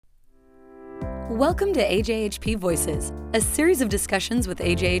Welcome to AJHP Voices, a series of discussions with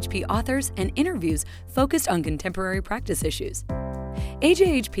AJHP authors and interviews focused on contemporary practice issues.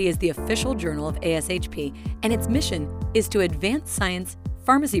 AJHP is the official journal of ASHP, and its mission is to advance science,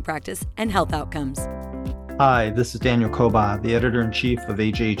 pharmacy practice, and health outcomes. Hi, this is Daniel Cobaugh, the Editor-in-Chief of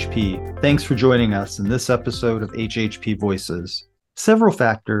AJHP. Thanks for joining us in this episode of AJHP Voices. Several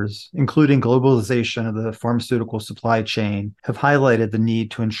factors, including globalization of the pharmaceutical supply chain, have highlighted the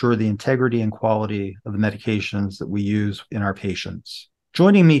need to ensure the integrity and quality of the medications that we use in our patients.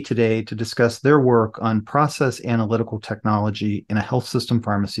 Joining me today to discuss their work on process analytical technology in a health system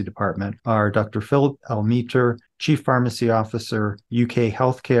pharmacy department are Dr. Philip Almeter, Chief Pharmacy Officer, UK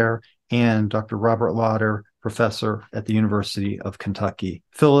Healthcare, and Dr. Robert Lodder, Professor at the University of Kentucky.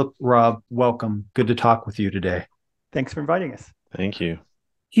 Philip, Rob, welcome. Good to talk with you today. Thanks for inviting us. Thank you.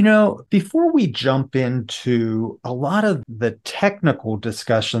 You know, before we jump into a lot of the technical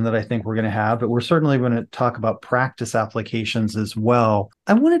discussion that I think we're going to have, but we're certainly going to talk about practice applications as well,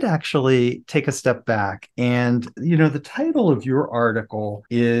 I wanted to actually take a step back. And, the title of your article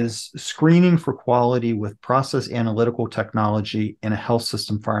is Screening for Quality with Process Analytical Technology in a Health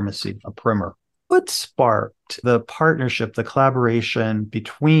System Pharmacy, a Primer. What sparked the partnership, the collaboration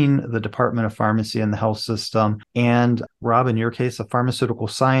between the Department of Pharmacy and the health system, and Rob, in your case, a pharmaceutical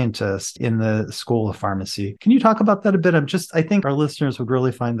scientist in the School of Pharmacy? Can you talk about that a bit? I think our listeners would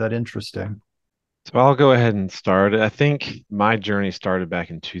really find that interesting. So I'll go ahead and start. I think my journey started back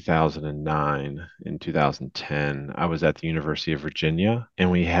in 2009. In 2010, I was at the University of Virginia, and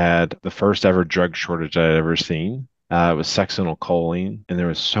we had the first ever drug shortage I'd ever seen. It was succinylcholine, and there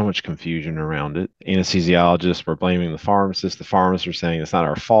was so much confusion around it. Anesthesiologists were blaming the pharmacists. The pharmacists were saying it's not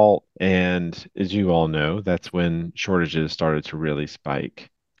our fault. And as you all know, that's when shortages started to really spike.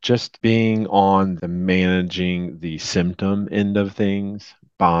 Just being on the managing the symptom end of things,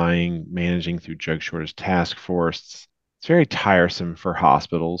 managing through drug shortage task force, it's very tiresome for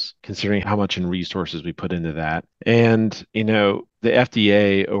hospitals, considering how much in resources we put into that. And, the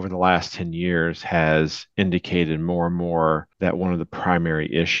FDA over the last 10 years has indicated more and more that one of the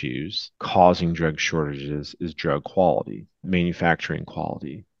primary issues causing drug shortages is drug quality, manufacturing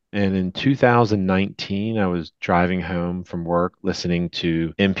quality. And in 2019, I was driving home from work listening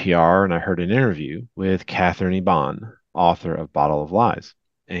to NPR, and I heard an interview with Catherine Eban, author of Bottle of Lies.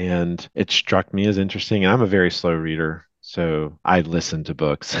 And it struck me as interesting. And I'm a very slow reader, so I listened to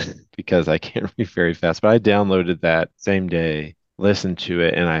books because I can't read very fast. But I downloaded that same day, listened to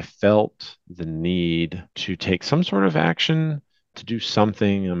it, and I felt the need to take some sort of action, to do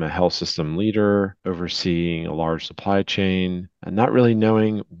something. I'm a health system leader overseeing a large supply chain and not really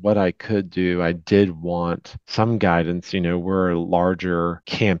knowing what I could do. I did want some guidance. We're a larger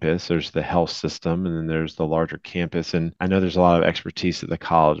campus. There's the health system, and then there's the larger campus. And I know there's a lot of expertise at the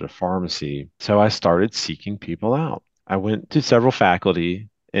College of Pharmacy. So I started seeking people out. I went to several faculty,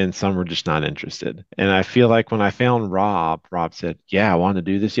 and some were just not interested. And I feel like when I found Rob said, "Yeah, I wanted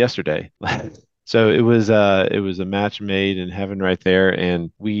to do this yesterday." So it was a match made in heaven right there. And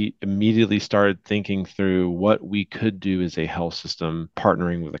we immediately started thinking through what we could do as a health system,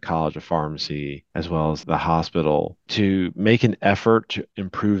 partnering with the College of Pharmacy as well as the hospital to make an effort to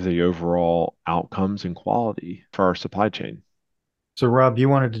improve the overall outcomes and quality for our supply chain. So Rob, you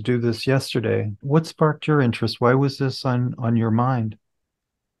wanted to do this yesterday. What sparked your interest? Why was this on your mind?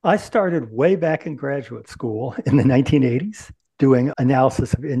 I started way back in graduate school in the 1980s doing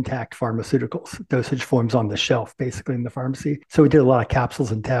analysis of intact pharmaceuticals, dosage forms on the shelf, basically in the pharmacy. So we did a lot of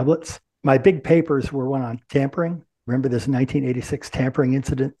capsules and tablets. My big papers were one on tampering. Remember this 1986 tampering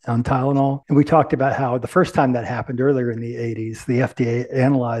incident on Tylenol? And we talked about how the first time that happened earlier in the 80s, the FDA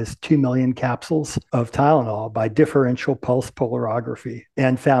analyzed 2 million capsules of Tylenol by differential pulse polarography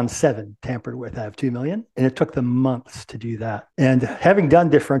and found 7 tampered with out of 2 million. And it took them months to do that. And having done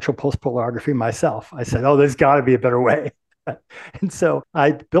differential pulse polarography myself, I said, there's got to be a better way. And so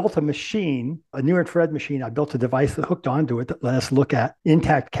I built a machine, a near infrared machine. I built a device that hooked onto it that let us look at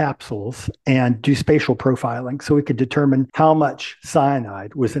intact capsules and do spatial profiling so we could determine how much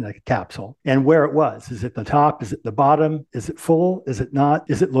cyanide was in a capsule and where it was. Is it the top? Is it the bottom? Is it full? Is it not?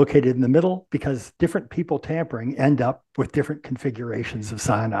 Is it located in the middle? Because different people tampering end up with different configurations of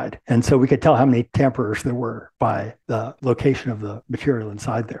cyanide. And so we could tell how many tamperers there were by the location of the material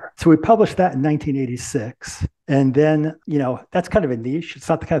inside there. So we published that in 1986. And then, that's kind of a niche. It's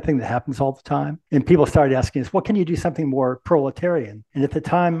not the kind of thing that happens all the time. And people started asking us, well, can you do something more proletarian? And at the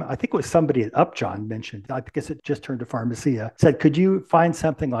time, I think it was somebody at Upjohn mentioned, I guess it just turned to Pharmacia, said, could you find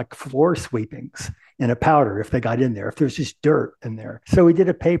something like floor sweepings in a powder if they got in there, if there's just dirt in there? So we did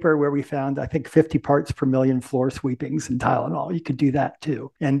a paper where we found, I think, 50 parts per million floor sweepings in Tylenol. You could do that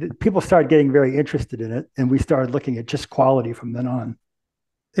too. And people started getting very interested in it. And we started looking at just quality from then on.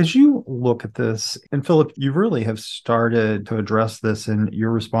 As you look at this, and Philip, you really have started to address this in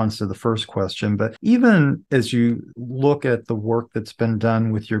your response to the first question, but even as you look at the work that's been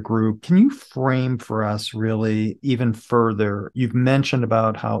done with your group, can you frame for us really even further? You've mentioned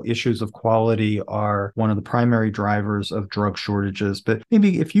about how issues of quality are one of the primary drivers of drug shortages, but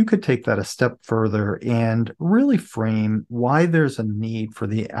maybe if you could take that a step further and really frame why there's a need for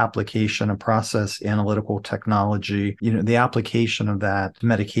the application of process analytical technology, the application of that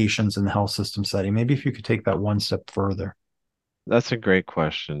medications in the health system setting. Maybe if you could take that one step further. That's a great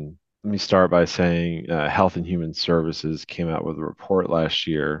question. Let me start by saying Health and Human Services came out with a report last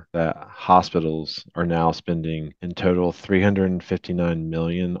year that hospitals are now spending in total $359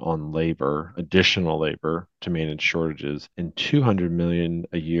 million on labor, additional labor to manage shortages, and $200 million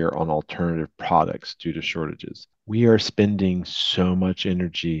a year on alternative products due to shortages. We are spending so much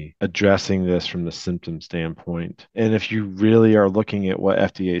energy addressing this from the symptom standpoint. And if you really are looking at what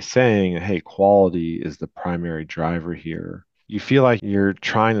FDA is saying, hey, quality is the primary driver here, you feel like you're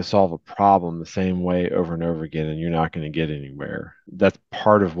trying to solve a problem the same way over and over again, and you're not going to get anywhere. That's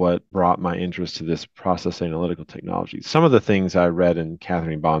part of what brought my interest to this process analytical technology. Some of the things I read in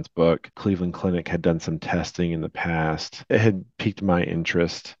Catherine Bond's book, Cleveland Clinic had done some testing in the past. It had piqued my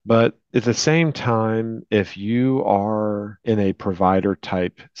interest. But at the same time, if you are in a provider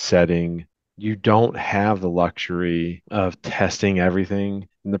type setting, you don't have the luxury of testing everything.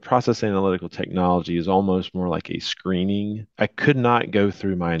 And the process analytical technology is almost more like a screening. I could not go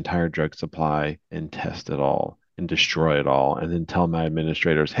through my entire drug supply and test it all and destroy it all and then tell my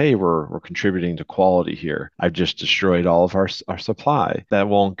administrators, hey, we're contributing to quality here. I've just destroyed all of our supply. That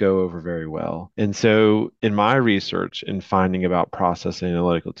won't go over very well. And so in my research in finding about process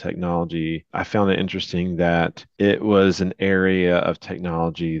analytical technology, I found it interesting that it was an area of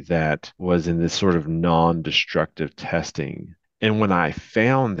technology that was in this sort of non-destructive testing. And when I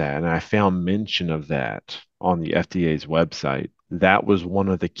found that, and I found mention of that on the FDA's website, that was one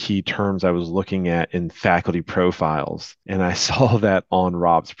of the key terms I was looking at in faculty profiles. And I saw that on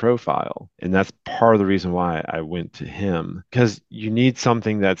Rob's profile. And that's part of the reason why I went to him, because you need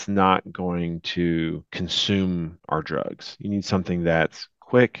something that's not going to consume our drugs. You need something that's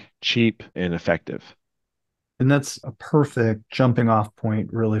quick, cheap, and effective. And that's a perfect jumping off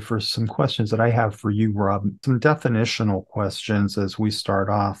point, really, for some questions that I have for you, Rob. Some definitional questions as we start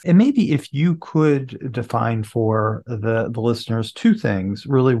off. And maybe if you could define for the listeners two things,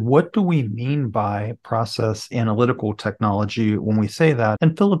 really, what do we mean by process analytical technology when we say that?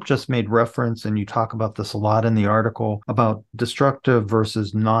 And Philip just made reference, and you talk about this a lot in the article, about destructive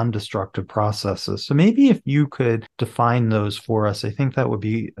versus non-destructive processes. So maybe if you could define those for us, I think that would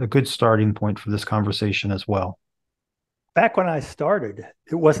be a good starting point for this conversation as well. Back when I started,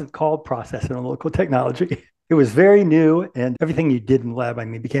 it wasn't called process analytical technology. It was very new, and everything you did in the lab,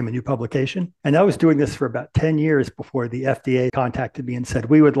 became a new publication. And I was doing this for about 10 years before the FDA contacted me and said,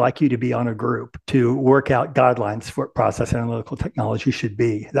 we would like you to be on a group to work out guidelines for what process analytical technology should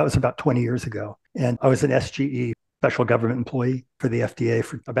be. That was about 20 years ago. And I was an SGE, special government employee for the FDA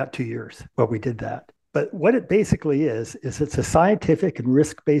for about 2 years while we did that. But what it basically is it's a scientific and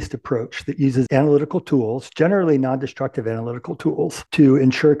risk-based approach that uses analytical tools, generally non-destructive analytical tools, to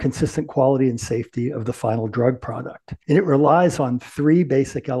ensure consistent quality and safety of the final drug product. And it relies on three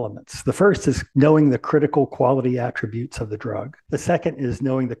basic elements. The first is knowing the critical quality attributes of the drug. The second is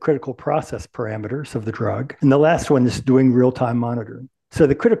knowing the critical process parameters of the drug. And the last one is doing real-time monitoring. So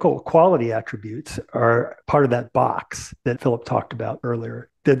the critical quality attributes are part of that box that Philip talked about earlier.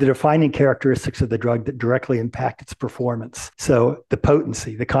 They're the defining characteristics of the drug that directly impact its performance. So the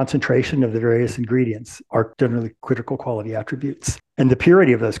potency, the concentration of the various ingredients are generally critical quality attributes, and the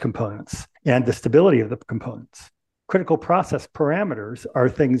purity of those components and the stability of the components. Critical process parameters are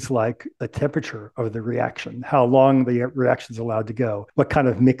things like the temperature of the reaction, how long the reaction is allowed to go, what kind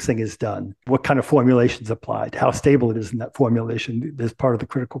of mixing is done, what kind of formulation is applied, how stable it is in that formulation is part of the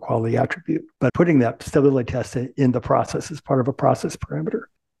critical quality attribute. But putting that stability test in the process is part of a process parameter.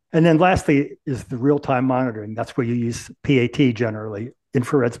 And then lastly is the real-time monitoring. That's where you use PAT generally,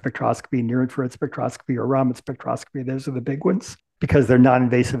 infrared spectroscopy, near-infrared spectroscopy, or Raman spectroscopy. Those are the big ones, because they're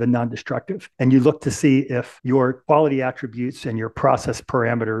non-invasive and non-destructive. And you look to see if your quality attributes and your process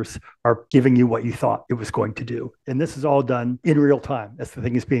parameters are giving you what you thought it was going to do. And this is all done in real time as the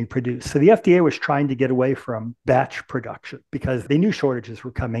thing is being produced. So the FDA was trying to get away from batch production because they knew shortages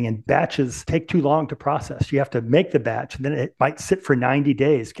were coming, and batches take too long to process. You have to make the batch, and then it might sit for 90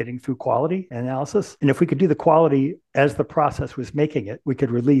 days getting through quality analysis. And if we could do the quality as the process was making it, we could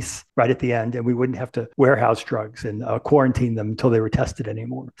release right at the end, and we wouldn't have to warehouse drugs and quarantine them until they were tested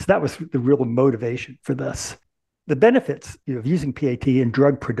anymore. So that was the real motivation for this. The benefits of using PAT in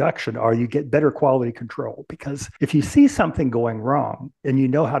drug production are you get better quality control, because if you see something going wrong and you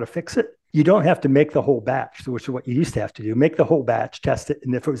know how to fix it, you don't have to make the whole batch, which is what you used to have to do. Make the whole batch, test it,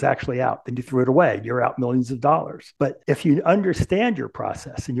 and if it was actually out, then you threw it away. You're out millions of dollars. But if you understand your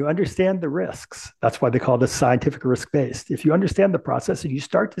process and you understand the risks, that's why they call this scientific risk-based. If you understand the process and you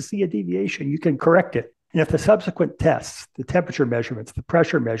start to see a deviation, you can correct it. And if the subsequent tests, the temperature measurements, the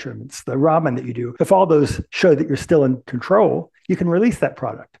pressure measurements, the Raman that you do, if all those show that you're still in control, you can release that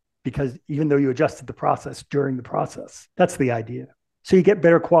product, because even though you adjusted the process during the process, that's the idea. So you get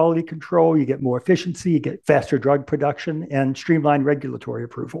better quality control, you get more efficiency, you get faster drug production and streamlined regulatory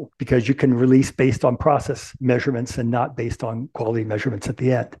approval, because you can release based on process measurements and not based on quality measurements at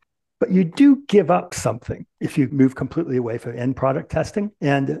the end. But you do give up something if you move completely away from end product testing.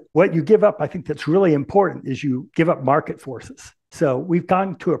 And what you give up, I think that's really important, is you give up market forces. So we've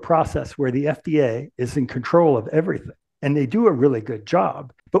gone to a process where the FDA is in control of everything, and they do a really good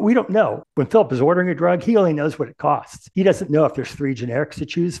job. But we don't know. When Philip is ordering a drug, he only knows what it costs. He doesn't know if there's 3 generics to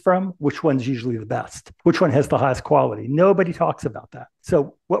choose from, which one's usually the best, which one has the highest quality. Nobody talks about that.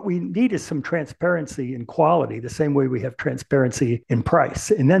 So what we need is some transparency in quality, the same way we have transparency in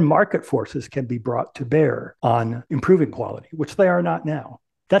price. And then market forces can be brought to bear on improving quality, which they are not now.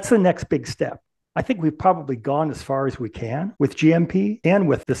 That's the next big step. I think we've probably gone as far as we can with GMP and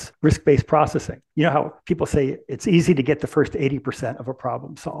with this risk-based processing. You know how people say it's easy to get the first 80% of a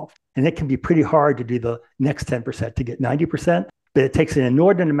problem solved, and it can be pretty hard to do the next 10% to get 90%, but it takes an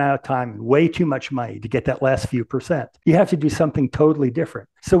inordinate amount of time and way too much money to get that last few percent. You have to do something totally different.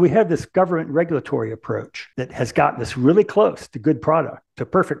 So we have this government regulatory approach that has gotten us really close to good product, to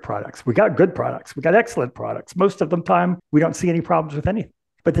perfect products. We got good products. We got excellent products. Most of the time, we don't see any problems with anything.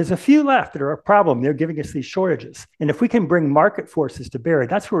 But there's a few left that are a problem. They're giving us these shortages. And if we can bring market forces to bear,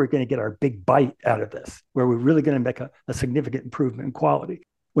 that's where we're going to get our big bite out of this, where we're really going to make a significant improvement in quality.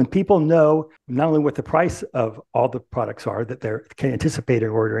 When people know not only what the price of all the products are that they're anticipating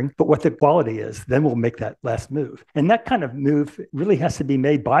ordering, but what the quality is, then we'll make that last move. And that kind of move really has to be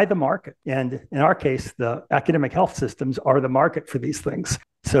made by the market. And in our case, the academic health systems are the market for these things.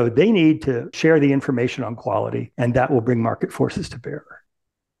 So they need to share the information on quality, and that will bring market forces to bear.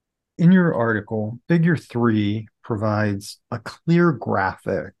 In your article, Figure 3 provides a clear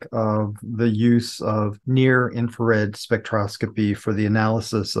graphic of the use of near-infrared spectroscopy for the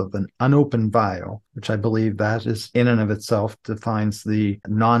analysis of an unopened vial, which I believe that is in and of itself defines the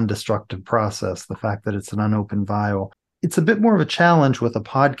non-destructive process, the fact that it's an unopened vial. It's a bit more of a challenge with a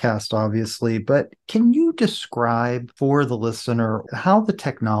podcast, obviously, but can you describe for the listener how the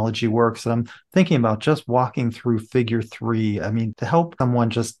technology works? And I'm thinking about just walking through Figure 3, to help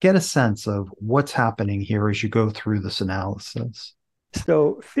someone just get a sense of what's happening here as you go through this analysis.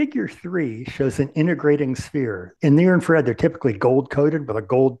 So Figure 3 shows an integrating sphere. In near infrared, they're typically gold-coated with a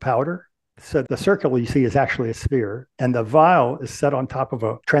gold powder. So the circle you see is actually a sphere, and the vial is set on top of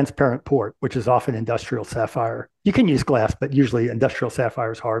a transparent port, which is often industrial sapphire. You can use glass, but usually industrial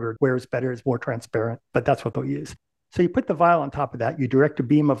sapphire is harder, wears better, it's more transparent, but that's what they'll use. So you put the vial on top of that, you direct a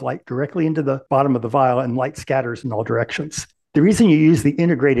beam of light directly into the bottom of the vial, and light scatters in all directions. The reason you use the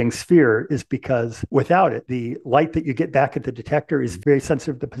integrating sphere is because without it, the light that you get back at the detector is very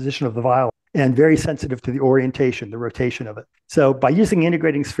sensitive to the position of the vial and very sensitive to the orientation, the rotation of it. So by using the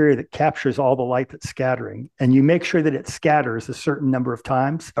integrating sphere that captures all the light that's scattering, and you make sure that it scatters a certain number of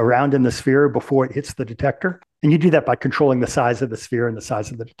times around in the sphere before it hits the detector, and you do that by controlling the size of the sphere and the size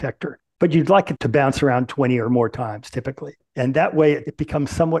of the detector. But you'd like it to bounce around 20 or more times typically. And that way it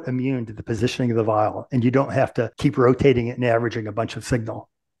becomes somewhat immune to the positioning of the vial, and you don't have to keep rotating it and averaging a bunch of signal.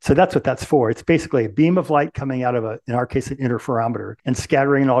 So that's what that's for. It's basically a beam of light coming out of in our case, an interferometer, and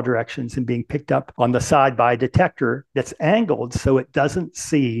scattering in all directions and being picked up on the side by a detector that's angled so it doesn't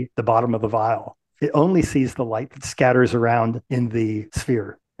see the bottom of the vial. It only sees the light that scatters around in the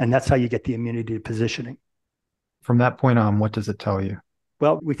sphere. And that's how you get the immunity to positioning. From that point on, what does it tell you?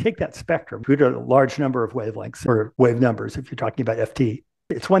 Well, we take that spectrum, we do a large number of wavelengths or wave numbers if you're talking about FT.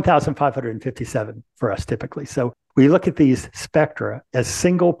 It's 1,557 for us typically. So we look at these spectra as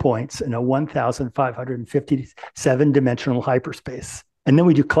single points in a 1,557 dimensional hyperspace. And then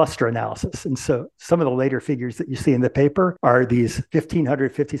we do cluster analysis. And so some of the later figures that you see in the paper are these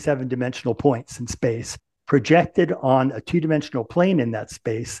 1,557 dimensional points in space projected on a two-dimensional plane in that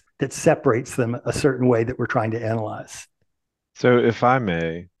space that separates them a certain way that we're trying to analyze. So if I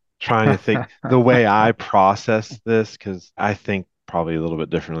may, trying to think the way I process this, because I think probably a little bit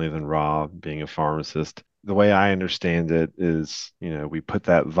differently than Rob, being a pharmacist. The way I understand it is, we put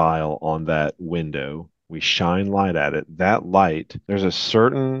that vial on that window, we shine light at it. That light, there's a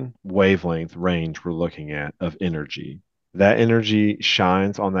certain wavelength range we're looking at of energy. That energy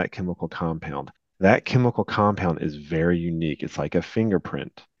shines on that chemical compound. That chemical compound is very unique. It's like a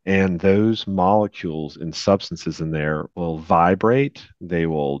fingerprint. And those molecules and substances in there will vibrate, they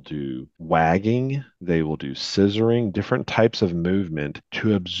will do wagging, they will do scissoring, different types of movement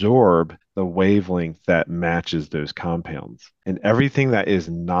to absorb the wavelength that matches those compounds. And everything that is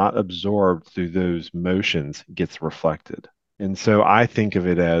not absorbed through those motions gets reflected. And so I think of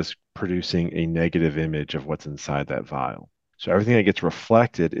it as producing a negative image of what's inside that vial. So everything that gets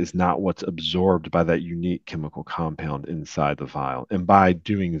reflected is not what's absorbed by that unique chemical compound inside the vial. And by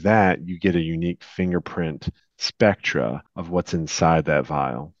doing that, you get a unique fingerprint spectra of what's inside that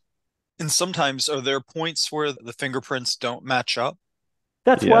vial. And sometimes are there points where the fingerprints don't match up?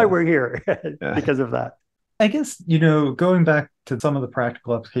 That's why we're here, because of that. I guess, going back to some of the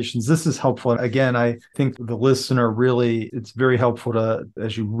practical applications, this is helpful. Again, I think the listener it's very helpful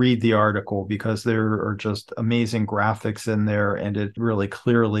as you read the article, because there are just amazing graphics in there, and it really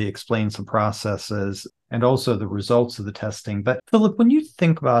clearly explains the processes and also the results of the testing. But Philip, when you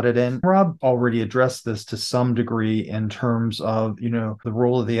think about it, and Rob already addressed this to some degree in terms of, the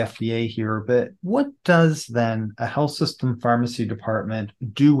role of the FDA here, but what does then a health system pharmacy department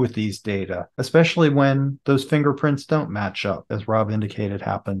do with these data, especially when those fingerprints don't match up, as Rob indicated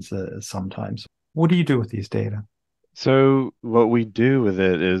happens sometimes? What do you do with these data? So what we do with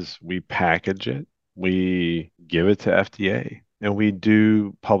it is we package it, we give it to FDA. And we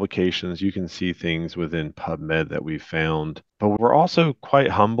do publications. You can see things within PubMed that we found, but we're also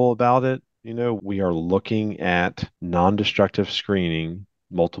quite humble about it. We are looking at non-destructive screening,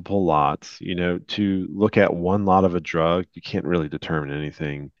 multiple lots. To look at one lot of a drug, you can't really determine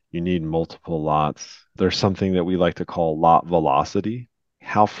anything. You need multiple lots. There's something that we like to call lot velocity.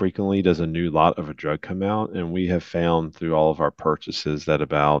 How frequently does a new lot of a drug come out? And we have found through all of our purchases that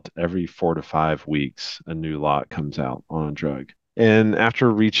about every 4 to 5 weeks, a new lot comes out on a drug. And after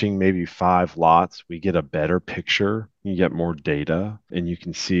reaching maybe 5 lots, we get a better picture. You get more data, and you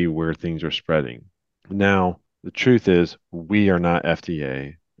can see where things are spreading. Now, the truth is, we are not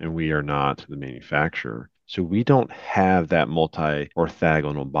FDA, and we are not the manufacturer. So we don't have that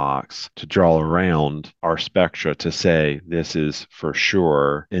multi-orthogonal box to draw around our spectra to say this is for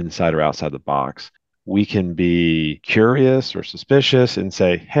sure inside or outside the box. We can be curious or suspicious and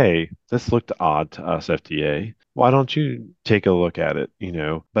say, hey, this looked odd to us, FDA. Why don't you take a look at it?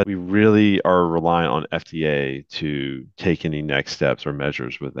 But we really are reliant on FDA to take any next steps or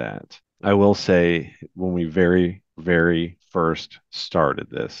measures with that. I will say, when we very, very first started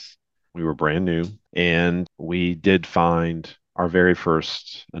this, we were brand new, and we did find our very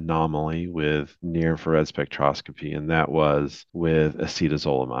first anomaly with near-infrared spectroscopy, and that was with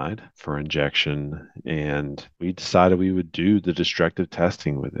acetazolamide for injection. And we decided we would do the destructive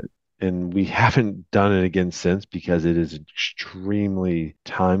testing with it. And we haven't done it again since, because it is extremely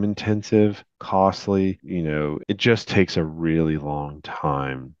time-intensive, costly. It just takes a really long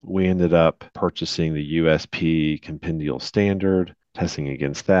time. We ended up purchasing the USP compendial standard, testing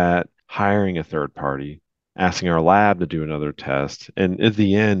against that, hiring a third party, asking our lab to do another test. And at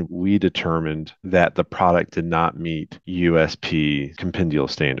the end, we determined that the product did not meet USP compendial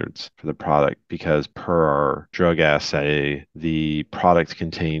standards for the product, because per our drug assay, the product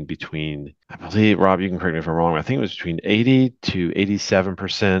contained between, I believe, Rob, you can correct me if I'm wrong, I think it was between 80 to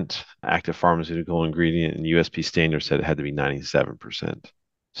 87% active pharmaceutical ingredient, and USP standard said it had to be 97%.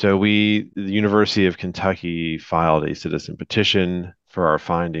 So the University of Kentucky filed a citizen petition for our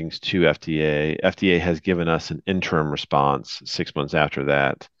findings to FDA. FDA has given us an interim response 6 months after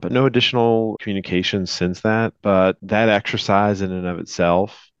that, but no additional communication since that. But that exercise in and of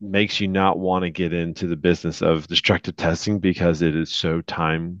itself makes you not want to get into the business of destructive testing, because it is so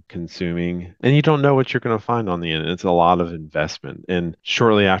time consuming and you don't know what you're going to find on the end. It's a lot of investment. And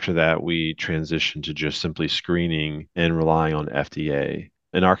shortly after that, we transitioned to just simply screening and relying on FDA.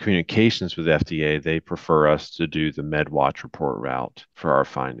 In our communications with FDA, they prefer us to do the MedWatch report route for our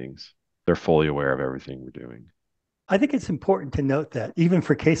findings. They're fully aware of everything we're doing. I think it's important to note that even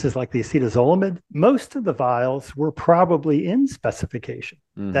for cases like the acetazolamide, most of the vials were probably in specification.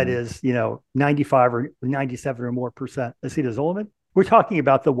 Mm-hmm. That is, 95 or 97 or more percent acetazolamide. We're talking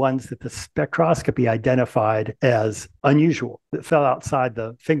about the ones that the spectroscopy identified as unusual, that fell outside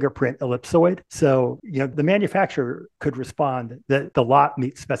the fingerprint ellipsoid. So, the manufacturer could respond that the lot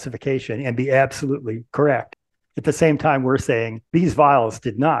meets specification and be absolutely correct. At the same time, we're saying these vials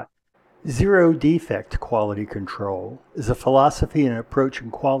did not. Zero defect quality control is a philosophy and approach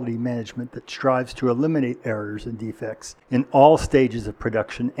in quality management that strives to eliminate errors and defects in all stages of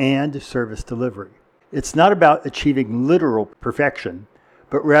production and service delivery. It's not about achieving literal perfection,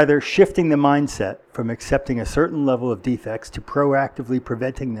 but rather shifting the mindset from accepting a certain level of defects to proactively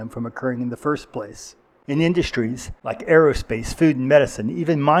preventing them from occurring in the first place. In industries like aerospace, food, and medicine,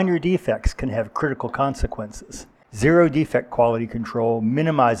 even minor defects can have critical consequences. Zero defect quality control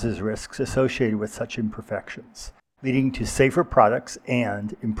minimizes risks associated with such imperfections, leading to safer products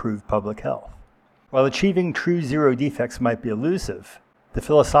and improved public health. While achieving true zero defects might be elusive, the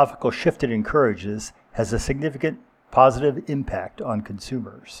philosophical shift it encourages has a significant positive impact on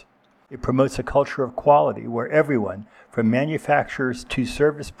consumers. It promotes a culture of quality where everyone, from manufacturers to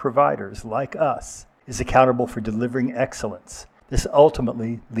service providers like us, is accountable for delivering excellence. This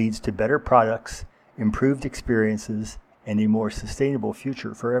ultimately leads to better products, improved experiences, and a more sustainable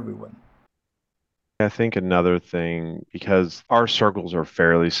future for everyone. I think another thing, because our circles are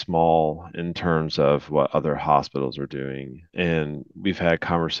fairly small in terms of what other hospitals are doing, and we've had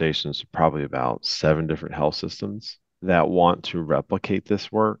conversations with probably about 7 different health systems that want to replicate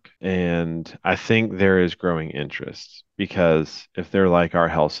this work. And I think there is growing interest because if they're like our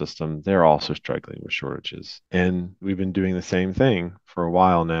health system, they're also struggling with shortages. And we've been doing the same thing for a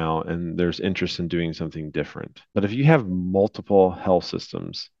while now, and there's interest in doing something different. But if you have multiple health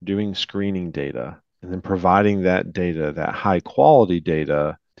systems doing screening data and then providing that data, that high quality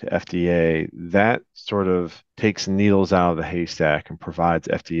data, to FDA, that sort of takes needles out of the haystack and provides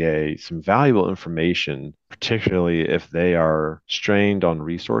FDA some valuable information, particularly if they are strained on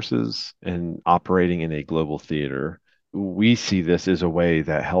resources and operating in a global theater. We see this as a way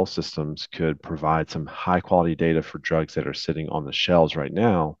that health systems could provide some high quality data for drugs that are sitting on the shelves right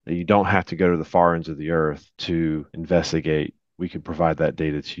now that you don't have to go to the far ends of the earth to investigate. We could provide that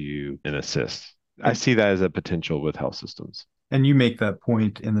data to you and assist. I see that as a potential with health systems. And you make that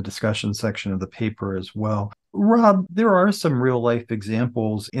point in the discussion section of the paper as well. Rob, there are some real life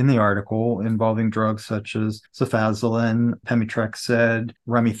examples in the article involving drugs such as cefazolin, pemetrexed,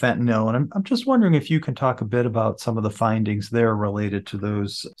 remifentanil. And I'm just wondering if you can talk a bit about some of the findings there related to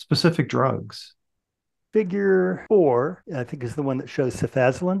those specific drugs. Figure 4, I think, is the one that shows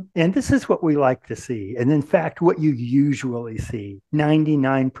cefazolin. And this is what we like to see. And in fact, what you usually see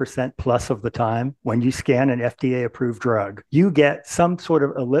 99% plus of the time when you scan an FDA approved drug, you get some sort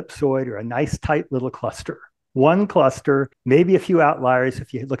of ellipsoid or a nice tight little cluster. One cluster, maybe a few outliers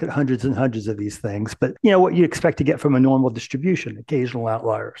if you look at hundreds and hundreds of these things, but what you expect to get from a normal distribution, occasional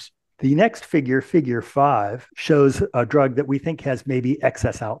outliers. The next figure, figure 5, shows a drug that we think has maybe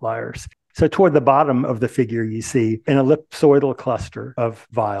excess outliers. So toward the bottom of the figure, you see an ellipsoidal cluster of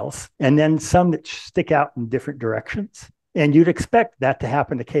vials, and then some that stick out in different directions. And you'd expect that to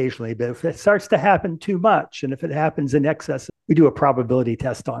happen occasionally, but if it starts to happen too much, and if it happens in excess, we do a probability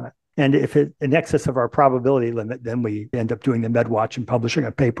test on it. And if it's in excess of our probability limit, then we end up doing the MedWatch and publishing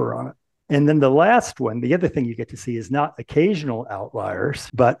a paper on it. And then the last one, the other thing you get to see is not occasional outliers,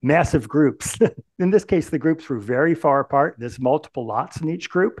 but massive groups. In this case, the groups were very far apart. There's multiple lots in each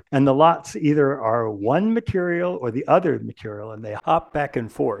group, and the lots either are one material or the other material, and they hop back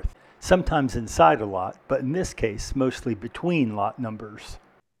and forth, sometimes inside a lot, but in this case, mostly between lot numbers.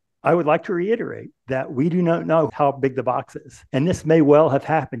 I would like to reiterate that we do not know how big the box is. And this may well have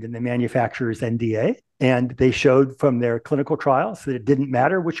happened in the manufacturer's NDA. And they showed from their clinical trials that it didn't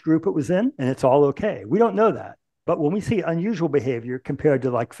matter which group it was in, and it's all okay. We don't know that. But when we see unusual behavior compared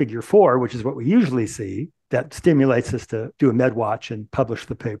to like figure 4, which is what we usually see, that stimulates us to do a MedWatch and publish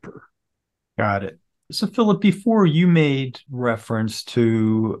the paper. Got it. So, Philip, before you made reference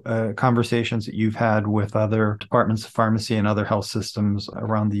to conversations that you've had with other departments of pharmacy and other health systems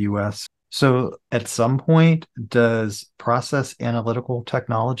around the U.S. So at some point, does process analytical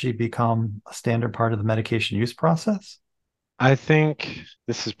technology become a standard part of the medication use process? I think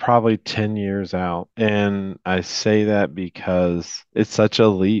this is probably 10 years out. And I say that because it's such a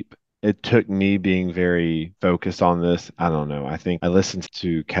leap. It took me being very focused on this. I don't know. I think I listened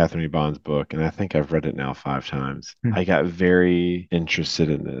to Catherine Bond's book, and I think I've read it now 5 times. I got very interested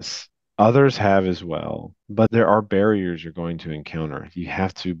in this. Others have as well, but there are barriers you're going to encounter. You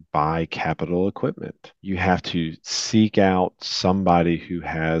have to buy capital equipment. You have to seek out somebody who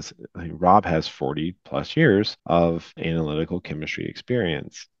has, I think Rob has 40 plus years of analytical chemistry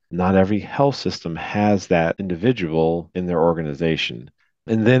experience. Not every health system has that individual in their organization.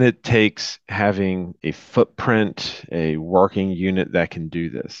 And then it takes having a footprint, a working unit that can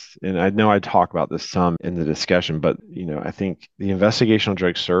do this. And I know I talk about this some in the discussion, but I think the investigational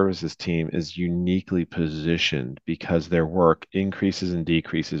drug services team is uniquely positioned because their work increases and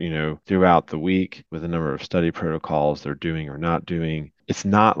decreases, throughout the week with the number of study protocols they're doing or not doing. It's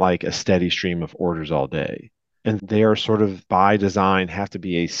not like a steady stream of orders all day. And they are sort of by design have to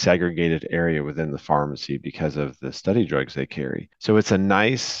be a segregated area within the pharmacy because of the study drugs they carry. So it's a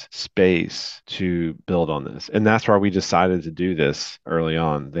nice space to build on this. And that's why we decided to do this early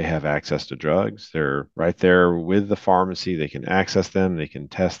on. They have access to drugs. They're right there with the pharmacy. They can access them. They can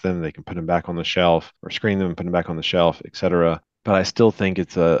test them. They can put them back on the shelf or screen them and put them back on the shelf, et cetera. But I still think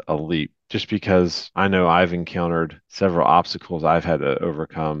it's a leap just because I know I've encountered several obstacles I've had to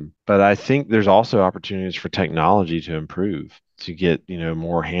overcome. But I think there's also opportunities for technology to improve, to get,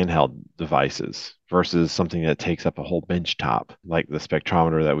 more handheld devices versus something that takes up a whole bench top, like the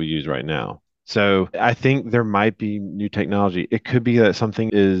spectrometer that we use right now. So I think there might be new technology. It could be that something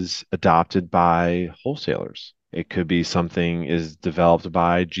is adopted by wholesalers. It could be something is developed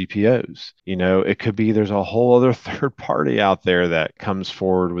by GPOs. It could be there's a whole other third party out there that comes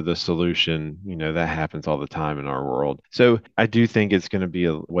forward with a solution. That happens all the time in our world. So I do think it's going to be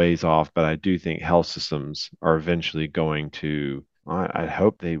a ways off, but I do think health systems are eventually going to I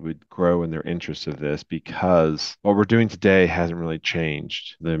hope they would grow in their interest of this because what we're doing today hasn't really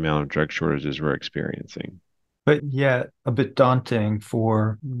changed the amount of drug shortages we're experiencing. But yet a bit daunting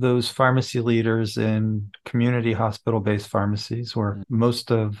for those pharmacy leaders in community hospital-based pharmacies where most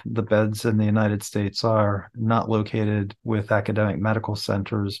of the beds in the United States are not located with academic medical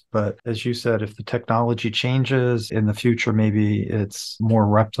centers. But as you said, if the technology changes in the future, maybe it's more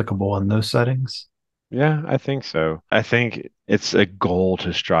replicable in those settings. Yeah, I think so. I think it's a goal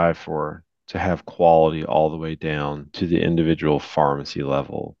to strive for, to have quality all the way down to the individual pharmacy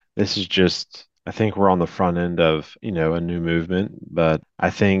level. This is just I think we're on the front end of, a new movement, but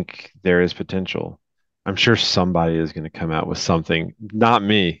I think there is potential. I'm sure somebody is going to come out with something, not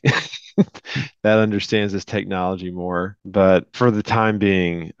me, that understands this technology more. But for the time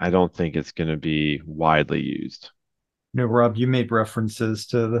being, I don't think it's going to be widely used. Rob, you made references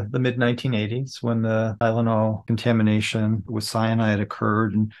to the mid 1980s when the Tylenol contamination with cyanide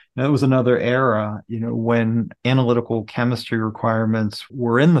occurred. And that was another era, when analytical chemistry requirements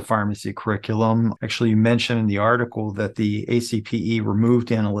were in the pharmacy curriculum. Actually, you mentioned in the article that the ACPE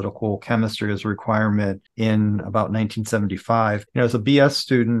removed analytical chemistry as a requirement in about 1975. As a BS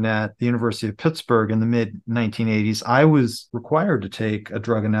student at the University of Pittsburgh in the mid 1980s, I was required to take a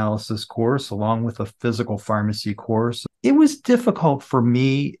drug analysis course along with a physical pharmacy course. It was difficult for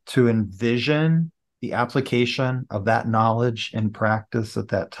me to envision the application of that knowledge in practice at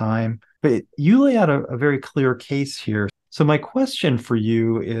that time. But you lay out a very clear case here. So my question for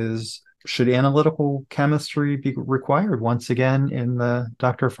you is, should analytical chemistry be required once again in the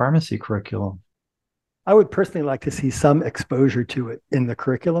doctor of pharmacy curriculum? I would personally like to see some exposure to it in the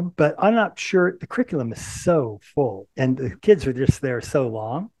curriculum, but I'm not sure. The curriculum is so full and the kids are just there so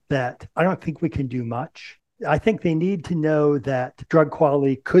long that I don't think we can do much. I think they need to know that drug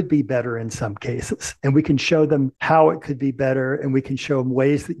quality could be better in some cases, and we can show them how it could be better, and we can show them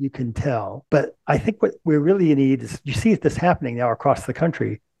ways that you can tell. But I think what we really need is, you see this happening now across the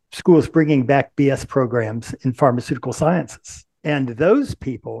country, schools bringing back BS programs in pharmaceutical sciences. And those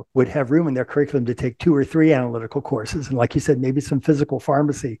people would have room in their curriculum to take 2 or 3 analytical courses. And like you said, maybe some physical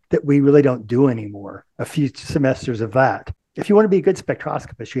pharmacy that we really don't do anymore, a few semesters of that. If you want to be a good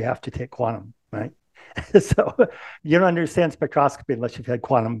spectroscopist, you have to take quantum, right? So you don't understand spectroscopy unless you've had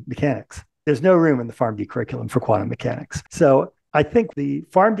quantum mechanics. There's no room in the PharmD curriculum for quantum mechanics. So I think the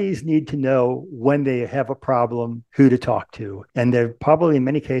PharmDs need to know when they have a problem, who to talk to. And they're probably, in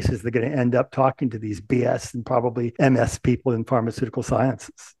many cases, they're going to end up talking to these BS and probably MS people in pharmaceutical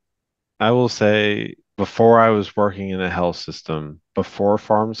sciences. I will say, before I was working in a health system, before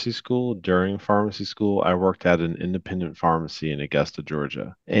pharmacy school, during pharmacy school, I worked at an independent pharmacy in Augusta,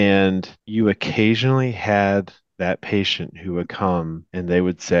 Georgia. And you occasionally had that patient who would come and they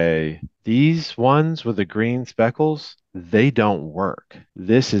would say, these ones with the green speckles, they don't work.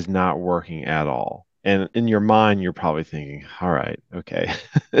 This is not working at all. And in your mind, you're probably thinking, all right, okay.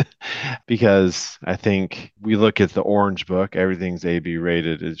 Because I think we look at the Orange Book, everything's AB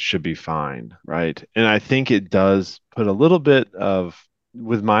rated, it should be fine, right? And I think it does put a little bit of,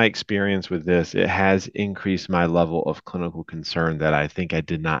 with my experience with this, it has increased my level of clinical concern that I think I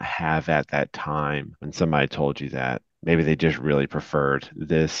did not have at that time when somebody told you that. Maybe they just really preferred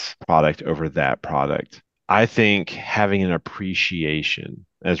this product over that product. I think having an appreciation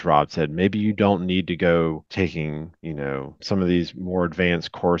as Rob said, maybe you don't need to go taking, some of these more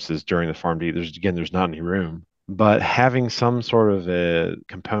advanced courses during the PharmD. There's not any room. But having some sort of a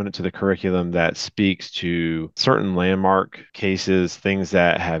component to the curriculum that speaks to certain landmark cases, things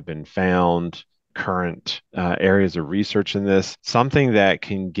that have been found, current areas of research in this, something that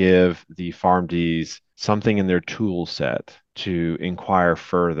can give the PharmDs something in their tool set to inquire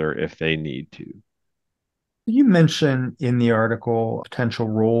further if they need to. You mentioned in the article potential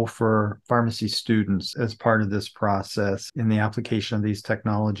role for pharmacy students as part of this process in the application of these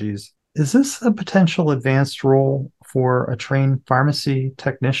technologies. Is this a potential advanced role for a trained pharmacy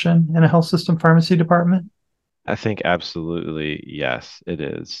technician in a health system pharmacy department? I think absolutely, yes, it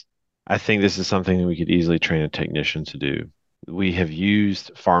is. I think this is something that we could easily train a technician to do. We have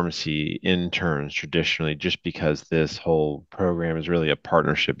used pharmacy interns traditionally just because this whole program is really a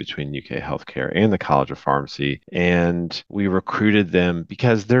partnership between UK Healthcare and the College of Pharmacy. And we recruited them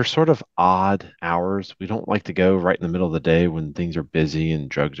because they're sort of odd hours. We don't like to go right in the middle of the day when things are busy and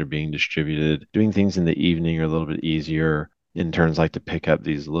drugs are being distributed. Doing things in the evening are a little bit easier. Interns like to pick up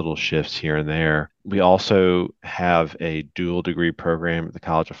these little shifts here and there. We also have a dual degree program at the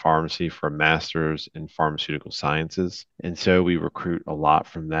College of Pharmacy for a master's in pharmaceutical sciences. And so we recruit a lot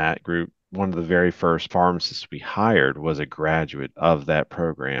from that group. One of the very first pharmacists we hired was a graduate of that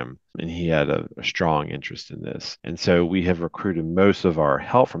program, and he had a strong interest in this. And so we have recruited most of our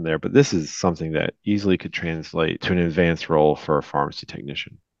help from there, but this is something that easily could translate to an advanced role for a pharmacy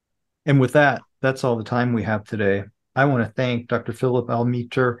technician. And with that, that's all the time we have today. I want to thank Dr. Philip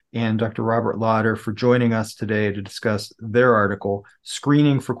Almeter and Dr. Robert Lodder for joining us today to discuss their article,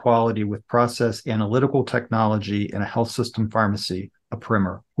 Screening for Quality with Process Analytical Technology in a Health System Pharmacy, a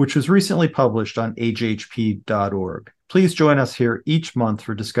Primer, which was recently published on AJHP.org. Please join us here each month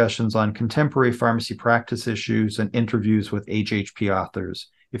for discussions on contemporary pharmacy practice issues and interviews with AJHP authors.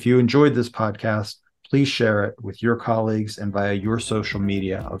 If you enjoyed this podcast, please share it with your colleagues and via your social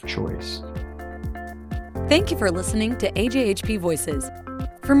media of choice. Thank you for listening to AJHP Voices.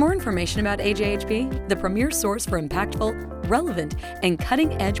 For more information about AJHP, the premier source for impactful, relevant, and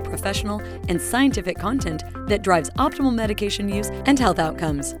cutting-edge professional and scientific content that drives optimal medication use and health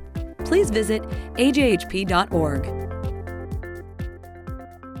outcomes, please visit ajhp.org.